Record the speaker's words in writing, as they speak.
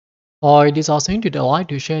Or it is also into the line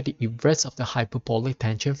to share the inverse of the hyperbolic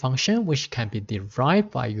tangent function, which can be derived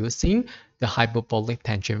by using the hyperbolic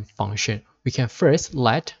tangent function. We can first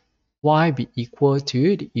let y be equal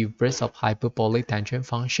to the inverse of hyperbolic tangent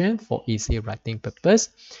function for easy writing purpose.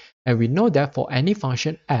 And we know that for any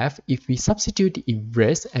function f, if we substitute the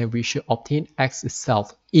inverse, and we should obtain x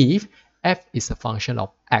itself if f is a function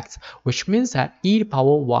of x, which means that e to the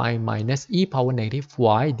power y minus e power negative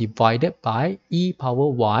y divided by e power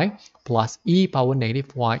y plus e power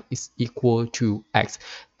negative y is equal to x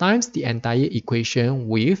times the entire equation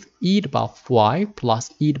with e to the power y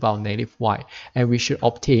plus e to the power negative y. And we should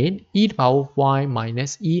obtain e to the power y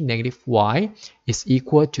minus e negative y is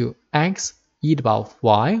equal to x e to the power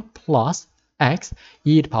y plus x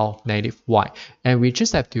e to the power negative y. And we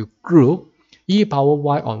just have to group e power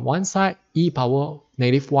y on one side, e power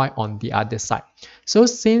negative y on the other side. So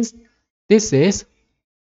since this is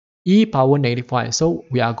e power negative y, so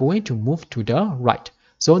we are going to move to the right.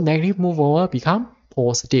 So negative move over become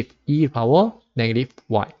positive e power negative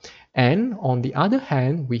y. And on the other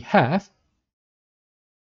hand, we have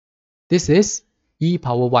this is e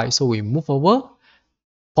power y, so we move over,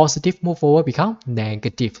 positive move over become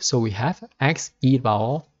negative, so we have x e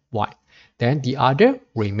power y. Then the other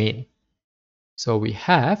remain. So we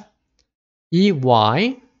have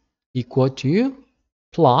ey equal to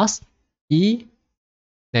plus e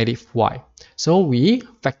negative y. So we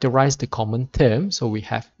factorize the common term. So we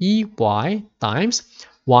have ey times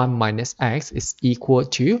 1 minus x is equal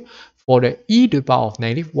to, for the e to the power of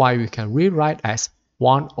negative y, we can rewrite as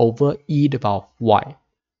 1 over e to the power of y.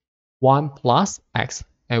 1 plus x.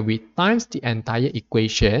 And we times the entire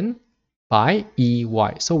equation by ey.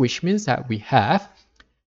 So which means that we have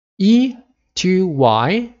e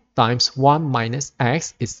 2y times 1 minus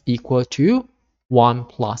x is equal to 1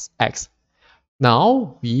 plus x.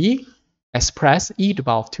 Now we express e to the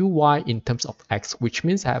power of 2y in terms of x, which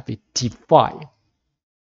means that we divide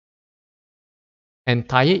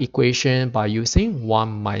entire equation by using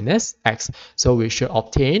 1 minus x. So we should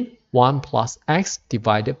obtain 1 plus x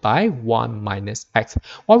divided by 1 minus x.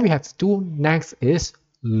 What we have to do next is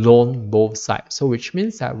ln both sides. So which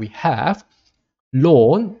means that we have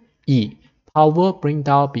ln e, power bring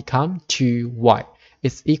down become 2y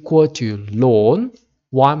is equal to ln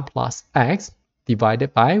 1 plus x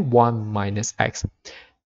divided by 1 minus x.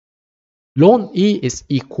 Ln e is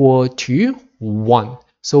equal to 1.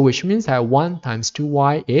 So which means that 1 times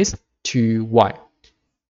 2y is 2y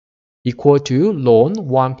equal to ln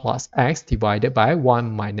 1 plus x divided by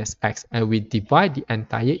 1 minus x. And we divide the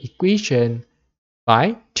entire equation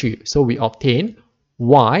by 2. So we obtain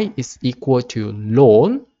y is equal to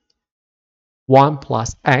ln 1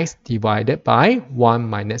 plus x divided by 1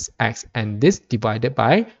 minus x, and this divided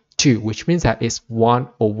by 2, which means that it's 1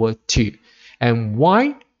 over 2. And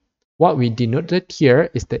y, what we denoted here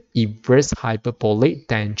is the inverse hyperbolic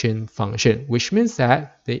tangent function, which means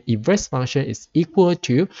that the inverse function is equal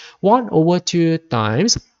to 1 over 2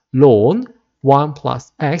 times ln 1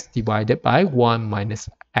 plus x divided by 1 minus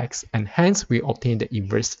x, and hence we obtain the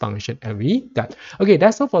inverse function, and we done. Okay,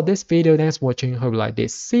 that's all for this video. Thanks for watching. Hope you like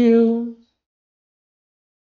this. See you.